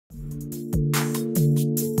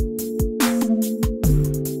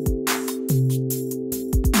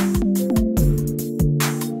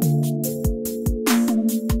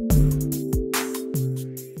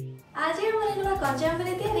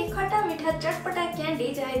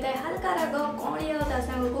Candy जहाँ हल्का राग कौड़िया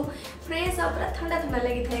को फ्रेश और पूरा ठंडा ठंडा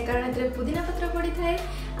लगी था कारण ए पुदीना पत्र पड़ी था।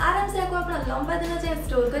 आराम से आप लंबा दिन जाए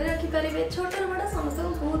स्टोर कर रखिपारे छोट बड़ा समस्त को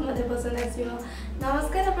बहुत मत पसंद आसो।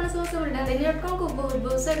 नमस्कार आप समस्त mrunalinee.com को बहुत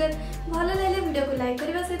बहुत स्वागत। भल लगे वीडियो को लाइक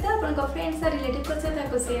करने सहित आप फ्रेंड्स और रिलेटिव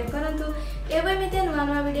सहित सेयार करूँ। एवं नुआ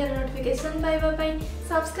नुआ वीडियो नोटिफिकेशन पाइबापी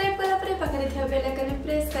सब्सक्राइब कलापर पाखे थी बेल आइकन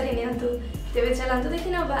प्रेस कर तेज चलते देखी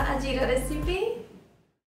ना आज रेसिपी।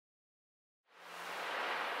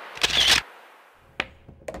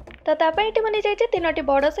 तो तापाई बनी जाइए 3टी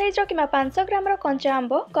बड़ साइज कि 500 ग्राम कंचा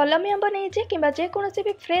आंब कलमी आंब नहीं कि जेकोसी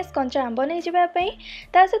भी फ्रेश कंचा आंब नहीं जावाई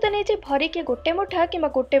ता सहित नहीं भरिकी गोटे मुठा कि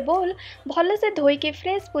गोटे बोल भल से धोईकी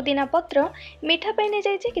फ्रेश पुदीना पत्र मीठा नहीं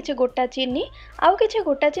जाइए किसी गोटा चीनी आउ कि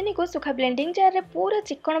गोटा चीनी को सुखा ब्लेंडिंग जार रे पूरा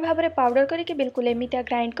चिकन भाव में पाउडर करके बिल्कुल एमती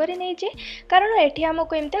ग्राइंड कर कारण एटी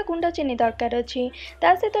आमको एमती गुंड चीनी दरकार अच्छी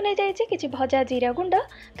ता सहित नहीं जाइए किसी भजा जीरा गुंड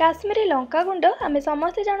काश्मीरी लंका गुंड आम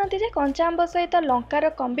समस्ते जानते कंचा आंब सहित लंकार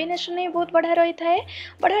कॉम्बिनेशन बहुत बढ़िया रही है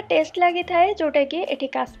बढ़िया टेस्ट लगी था जोटा कि एटी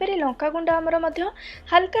काश्मीरी लंका गुंड आमर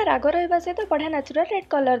हल्का राग रहा सहित बढ़िया नेचुरल रेड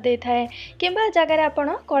कलर दे थाए कि जगार आप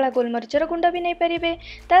कला गोलमरीचर गुंड भी नहीं पारे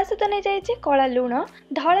ता सहित नहीं जाइए कला लुण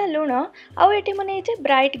धला लुण आउ एटी मुझे नहीं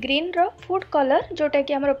ब्राइट ग्रीन रो फूड कलर जोटा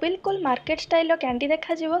कि आमर बिल्कुल मार्केट स्टाइल कैंडी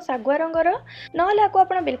देखा सागुआ रंगर ना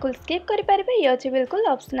आप बिल्कुल स्किप करेंगे ये अच्छे बिल्कुल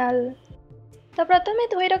ऑप्शनल। तो प्रथमे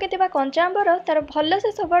धोई रखि कंचा आंबर तार भल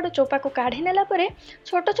से सब आड़ चोपा को काढ़ी नेला परे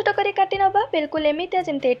छोट छोट करी काटी नबा बिल्कुल एमती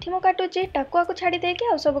जमी एठी मु काटुची टाकुआ को छाड़ी देके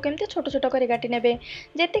आ सब केमती छोट छोट करी काटी नेबे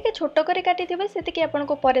जेतिके छोट करी काटी थिबे सेतिके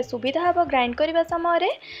आपनको परे सुविधा हबो ग्राइंड करबा समय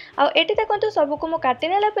रे। आ एठी देखंतु सब को मु काटी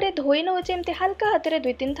नेला परे धोई नउची एमती हल्का हाथ रे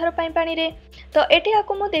 2-3 थर पानी रे। तो एठी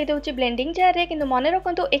आकु मु दे दउची ब्लेंडिंग जार रे किंतु मने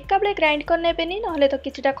रखंतु एका बेले ग्राइंड कर नेबेनी नहले तो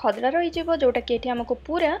किछटा खदरा रही जिवो जोटा कि एठी हमको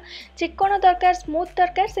पूरा चिकन दरकार स्मूथ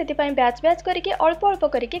दरकार सेति पई बैच बैच करी अल्प अल्प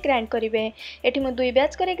करके ग्राइंड करेंगे। ये मुझे 2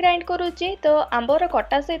 बैच कर ग्राइंड करुच्ची। तो आंबर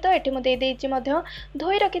कटा सहित ये मुझे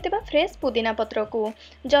धोई रखि फ्रेश पुदीना पत्र को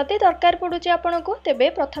जदि दरकार पड़ुची आपन को तेबे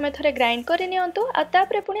प्रथमे थरे ग्राइंड कर नियंतु आ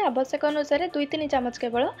तापरे पुणी आवश्यक अनुसार 2-3 चामच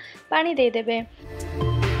केवल पानी देदेवे।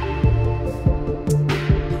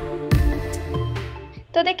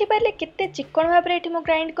 तो देखिपारे केते चिकन भाव में ये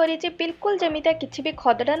ग्राइंड करी बिल्कुल जमीता किसी भी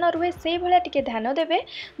खदड़ा न रुहे से भाया टिके ध्यान देवे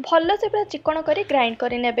भल से पूरा चिकन करी ग्राइंड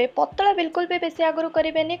करे पतला बिल्कुल भी बेसी आगु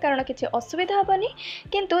करेंगे कारण किसी असुविधा हेनी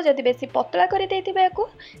किंतु जदि बेसी पतला कर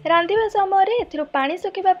रांधिबा समय एथिरु पानी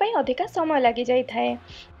सुखापी अधिका समय लगी जाए।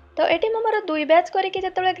 तो ये मोर 2 बैच करके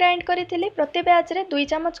जिते ग्राइंड करी प्रति बैच रे 2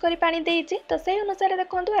 चामच कर पानी देइछि। तो से अनुसार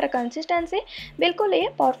देखो यार कंसिस्टेंसी बिल्कुल ये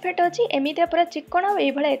परफेक्ट अच्छी एमती पूरा चिकन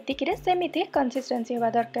आतिक सेमती कंसिस्टेंसी होगा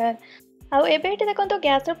दरकार। आउ एबे देखो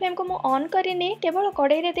गैस फ्लेम को ऑन करनी केवल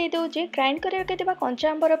कड़ाई दे दूसरी ग्राइंड करके कंचा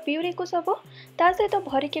आंबर प्यूरी को सब ता सहित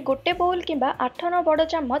भरिकी गोटे बोल कि 8-9 बड़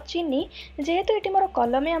चामच चीनी जेहेतु ये मोर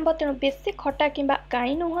कलमी आंब तेणु बेसी खटा कि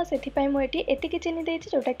काई नुह से मुझे एतिकी चीनी देती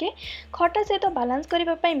जोटा कि खटा सहित बालांस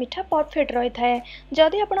करने मीठा परफेक्ट रही है।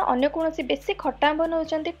 जदि आप अन्य कौन बेसी खटा आंब नौ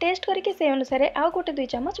टेस्ट करके से अनुसार आउ गोटे 2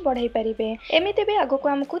 चामच बढ़ाई पारे एमती भी आगक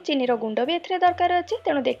आमको चीनीर गुंड भी ए दरकार अच्छे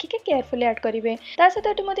तेणु देखिए केयरफुली ऐड करेंगे। ता सहित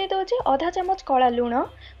ये मुझे दूसरी आधा चामच कला लुण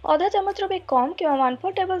आधा चामच भी कम कि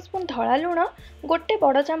 1/4 टेबल स्पून धला लुण गोटे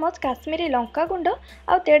बड़ चामच काश्मीरी लंका गुंड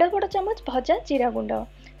आ 1.5 बड़ चामच भजा जीरा गुंड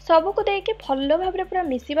सबको देके भल भाव में पूरा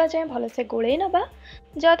मिसवा जाए भल से गोले नबा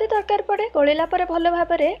जदि दरकार पड़े गोलेला परे भल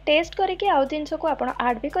भाव में टेस्ट करके आउ जिनस को आप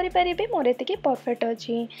आड भी करेंगे मोर एतिकी परफेक्ट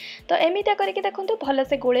अच्छी। तो एमती करके देखो भल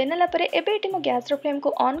से गोले नेला परे एबे एटी मो गैस फ्लेम को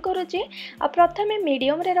ऑन करुच्ची आ प्रथमे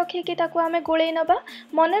मीडियम रे रखिकी ताकू आमे गोले नबा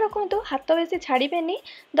मन रखु हाथ बेसी छाड़बेनी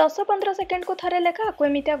 10-15 सेकेंड को थरे लेखा आपको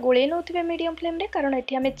एमती गोले नौथिबे मीडियम फ्लेम रे कारण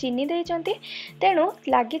एठी आमे चीनी देइचंती तेणु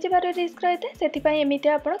लागी जिबार रिस्क रही है एमती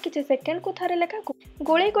आप किसी सेकेंड को थरे लेखा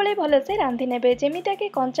गोले गोले भल से रांधि नेबे जेमिता कि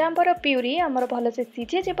कंचा आंबर प्यूरी आमर भल से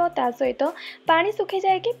सीझी जीव ता सहित पानी सुखी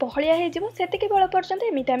जाए कि बहलिया होती बेल पर्यंत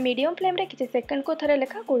एमती मीडियम फ्लेम रे किसी सेकेंड को थरे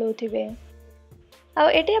लेखा गोलौथिबे। आउ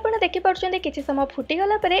एटी आप देखिपुं किसी समय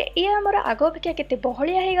फुटीगला ये आमर आग अपेक्षा केते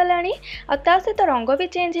बहलिया हो गलानी आ ता सहित रंग भी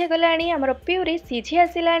चेंज हो गलानी आमर प्यूरी सीझी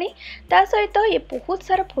आसिलानी ता सहित ये बहुत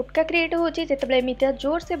सारा फुटका क्रिएट होची जेतेबेले एमितिया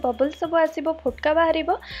जोर से बबल सब आसीबो फुटका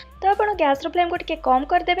बाहरिबो। तो आप गैस फ्लेम को टिके कम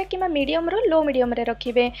करदेवे कि मीडियम रो लो मीडियम रे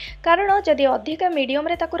रखिबे कारण जदि अधिक मीडियम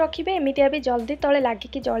रे ताकू रखिबे एमितिया भी जल्दी तले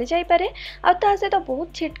लागिकी जली जाई पारे आ ता सहित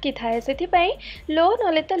बहुत छिटकी थाए सेथिपई लो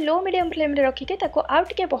नले तो लो मीडियम फ्लेम रे रखिके ताकू आउ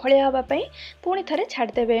टिके बहलिया हबा पई पुणी थरे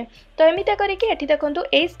छाड़देवे। तो एमती करके एठी देखंतु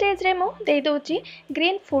ए स्टेज रे मो दे दोची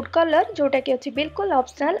ग्रीन फूड कलर जोटा कि अछि बिल्कुल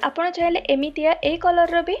ऑप्शनल आपण चाहेले एमितिया ए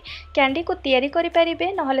कलर रो भी कैंडी को तैयारी करि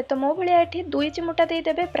परिबे नहले तो मो भलिया एठी 2 चिमुटा दे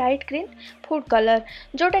देबे ब्राइट ग्रीन फूड कलर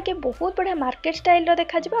जोटा कि कि बहुत बढ़िया मार्केट स्टाइल रो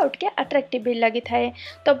देखा जिबा और अट्राक्टिव भी लगी थाए।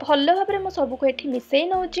 तो भल भाव में सबको ये मिसई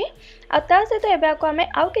नौची आ सहित एवं को आम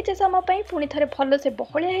आउ कि समय पुणी थे भल से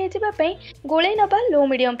बहलिया होगापी गोले नवा लो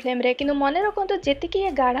मीडियम फ्लेम रे। किंतु मन रखु जी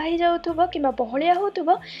गाढ़ा हो जाऊब कि बहलिया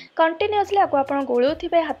होब कंटिन्यूअसली आपको आप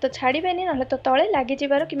गोलुवे हाथ छाड़े ना तो तले लगी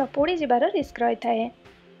कि पोड़ी जबार रिस्क रही है।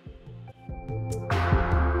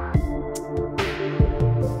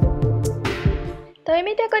 तो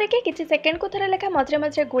एमितिया करके किसी सेकेंड को थोड़ा लेखा मझे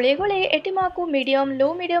मझे गोले गोले ये मुझे मीडियम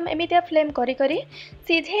लो मीडियम एमितिया फ्लेम करी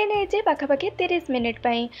सीझे नहीं पाखापाखि 30 मिनिट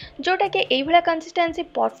जोटा कि यही कंसिस्टेंसी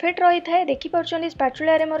परफेक्ट रही है। देखिपुर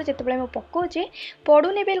स्पैचुला मोर जिते मुझे पकाऊँगी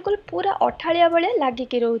पड़ूनी बिल्कुल पूरा अठाड़िया भाया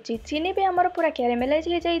लगिकी रोचे। चीनी भी आमर पूरा कैरामेलाइज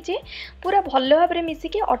हो जाए पूरा भल भाव में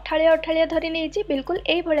मिसिकी अठाड़िया अठाड़िया धरी नहीं बिल्कुल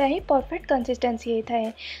यही ही परफेक्ट कंसिस्टेंसी होता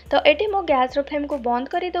है। तो ये मो गैस फ्लेम को बंद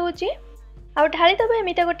कर दूँगी आउ ढाली दबा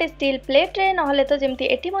एमितिया गोटे स्टील प्लेट रे नहले तो जमती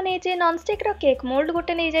एठी बनेइचे नॉनस्टिक रो केक मोल्ड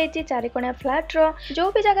गोटे नहीं जाइए चारिकोणिया फ्लैट रो जो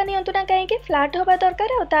भी जगह नियंतु ना कहीं फ्लैट होबा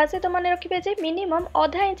दरकार आ ता सहित मन रखिबे जे मिनिमम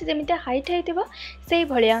आधा इंच जमितिया हाइट हेतिबो सेही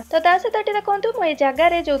भलिया। तो ता सहित एठी देखंतु मो ए जगह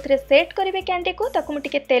रे जोथरे सेट करिवे कैंडी को ताकु मु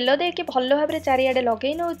टिके तेल देके भलो भाबरे चारियाडे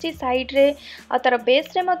लगेई नउची साइड रे आ तार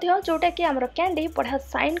बेस रे मध्य जोटा कि हमर कैंडी बढ़िया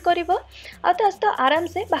साइन करिवो आ ता सहित आराम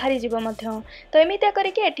से बाहरी जीवो मध्य। तो एमितिया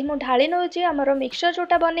करके एठी मु ढाली नउची हमर मिक्सचर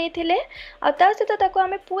जोटा बनेइथिले आ ता सहित ताको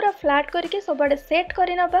आमे पूरा फ्लैट करके सबआडे सेट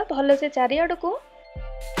करि नबा भलो से चारियाड को।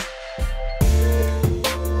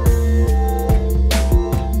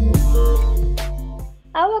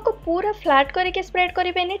 आउ आपको पूरा फ्लैट करके स्प्रेड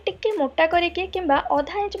करें टिके मोटा करके किंबा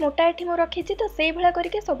आधा इंच मोटा एठी मो रखी तो से भला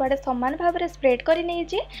करके सबआडे समान भाव में स्प्रेड कर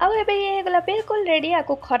नहीं आउ एबे ये गला बिल्कुल रेडी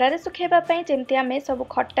आपको खरारे सुखेबा पई जेमती आमे सब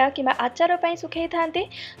खट्टा किंबा आचार पई सुखै थांते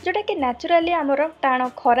जोटा कि नेचुरली हमर टाण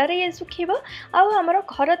खरारे ये सुखिबो आउ हमर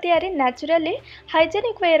घर तयारी नेचुरली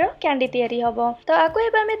हाइजेनिक वे रो कैंडी तयारी हबो। तो आको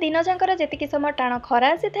एबे आमे दिन जांकर जेतिकी समय टाण खरा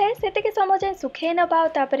आसी थाए सेतिकी समय जे सुखै नबा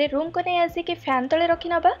तापरे रूम को नै आसी कि फैन तले रखि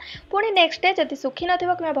नबा पुणी नेक्स्ट डे जदि सुखी न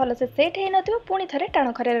कि भल से सेट हो न पुणी थे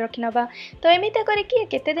टाण खरे रखि नबा। तो एमितिया करके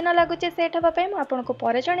केते दिन लगुचे सेट होगा मुझे आपको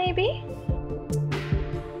पर जनइबी।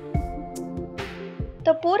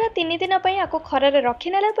 तो पूरा 3 दिन आपको खरारे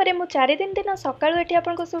रखिनेला मु 4 दिन सकाळु एठी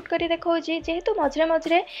आपनको शूट करी देखौजी जेहेतु मझरे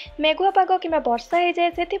मझरे मेघुआ पाग कि वर्षा हो जाए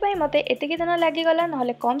से मते एतिकी दिन लगिगला ना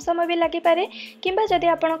कम समय भी लगी पारे किंबा जदि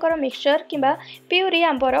आपणकर मिक्सचर किंबा प्यूरी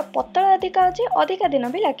आंबर पतला अधिका अच्छे अधिका दिन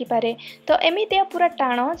भी लगी पारे। तो एमितिया पूरा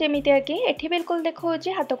टाण जमितिया कि एठी बिल्कुल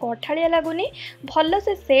देखौजी हाथ को अठाड़िया लगुनी भल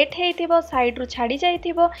से सेट होइथिबो साइड रु छाड़ी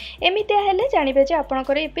जाइथिबो एमितिया हेले जानिबे जे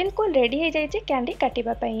आपणकर बिल्कुल रेडी हो जाइए कैंडी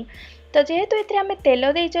काटिबा पई। तो जेहेतु ये आम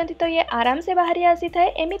तेल देइचंती तो ये आराम से बाहरी आसी थाए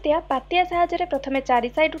एमितिया पातिया साहाय्य प्रथम 4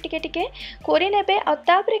 साइड टिके टिके कोरी नेबे और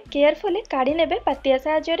तापरे केयरफुली काढ़ी नेबे पातिया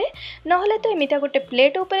साहाय्य नहले तो एमितिया गोटे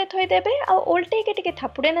प्लेट ऊपर थोई देबे आ उल्टे के टिके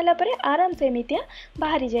थापुडे नेला परे आराम से एमितिया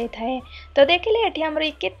बाहरी जाई थाए। तो देखिले एठी हमर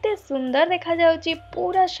केते सुंदर देखा जाउची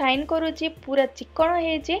पूरा शाइन करूची पूरा चिकन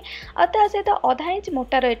हेची आ ता सहित आधा इंच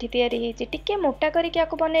मोटा एठी तयारी हेची टिके मोटा करके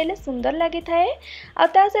आको बनेले सुंदर लागि थाए आ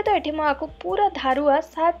ता सहित एठी मो आको पूरा धारुआ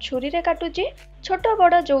साफ छुरी रे काटुची छोट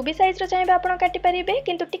बड़ जो भी साइज चाहिए आप काटी पारे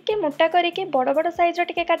किंतु टिके मोटा करके बड़ बड़ साइज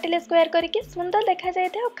टिके काटिले स्क्वायर करके सुंदर देखा जाए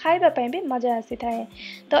और खाइबा पई भी मजा आसी थाए।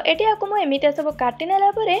 तो एटी आपको मो एमितिया सब काटी नेला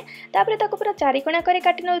परे तापरे ताको पूरा चारिकोणा करे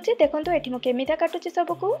काटी नउची देखंतु एठी मो केमितिया काटुची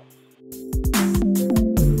सबको।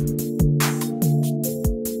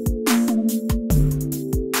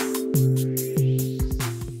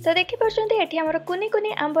 तो देखिपुर ये आमर कुनी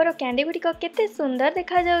कुनी आंबर कैंडी गुड़िक केते सुंदर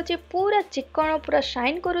देखा जाउची पूरा चिकन पूरा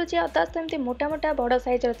शाइन करूची आ सेमती मोटा मोटा बड़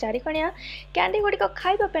साइज चारिकोणिया कैंडी गुड़िक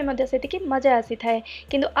खाइबा से मजा आसी थाए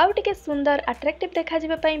किंतु आउ टिके सुंदर अट्राक्टिव देखा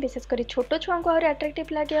जाय विशेषकर छोट छुआ को आहुरी अट्राक्टिव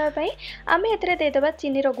लगे आम एथे देदेबा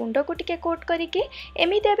चीनी गुंड को टिके कोट करके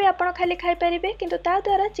एमितिया भी आप खाली खाई पारे किंतु ता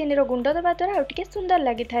द्वारा चीनी गुंड देवा द्वारा आउ टिके सुंदर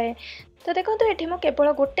लगी थाए। तो देखो ये मु केवल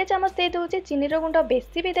गोटे चामच दे दूचे चीनी गुंड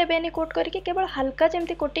बेसी भी देवेनि कोट करके केवल हल्का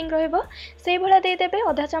जमती कोटिंग रहिबो से भला देदेबे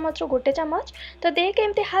आधा चामच रो गोटे चामच। तो देके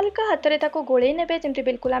एमती हल्का हाथ रे ताको गोळेई नेबे जमती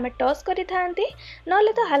बिल्कुल आमे टॉस करि थांती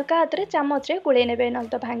नले तो हल्का हाथ रे चामच रे गोळेई नेबे नले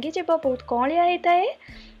तो भांगी जेबो बहुत कणिया हेताए।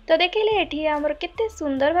 तो देखिले एठी आमर केते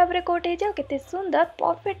सुंदर भाव में कोट हो केते सुंदर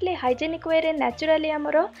परफेक्टली हाइजेनिक वे रे नेचुरली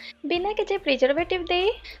आमर बिना किसी प्रिजर्वेटिव दे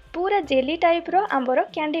पूरा जेली टाइप रो आंबर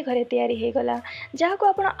कैंडी घरे तैयारी हो गला जहाँ को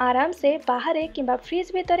आप आराम से बाहर किंबा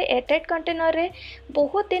फ्रिज भितर एयरटाइट कंटेनर रे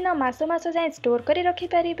बहुत दिन मास मास जाए स्टोर करी रखि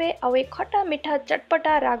पारिबे। आ ए खटा मिठा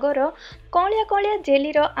चटपटा रागर कलिया कलिया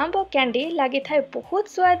जेली रो आंब कैंडी लगी थाए बहुत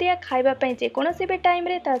स्वादिया खाइबा पई जेकोसी भी टाइम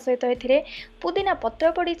रे ता सहित एथिरे पुदीना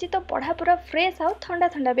पत्र पड़ी तो बढ़ा पूरा फ्रेश आउ ठंडा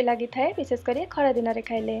ठंडा भी लगी थाए विशेषकर खरा दिन रे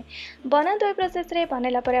खाइले। बनातु ए प्रोसेस रे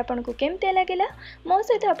बनेला परे आपनको केमते लागिला मो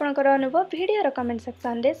सहित आपनकर अनुभव वीडियो रो कमेंट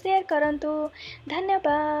सेक्शन रे शेयर करंतु।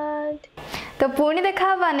 धन्यवाद। तो पुणी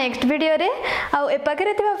देखा नेक्स्ट वीडियो रे। आउ ए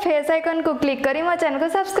पाखरे फेस आइकन को क्लिक करी मो चैनल को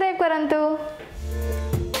सब्सक्राइब करंतु।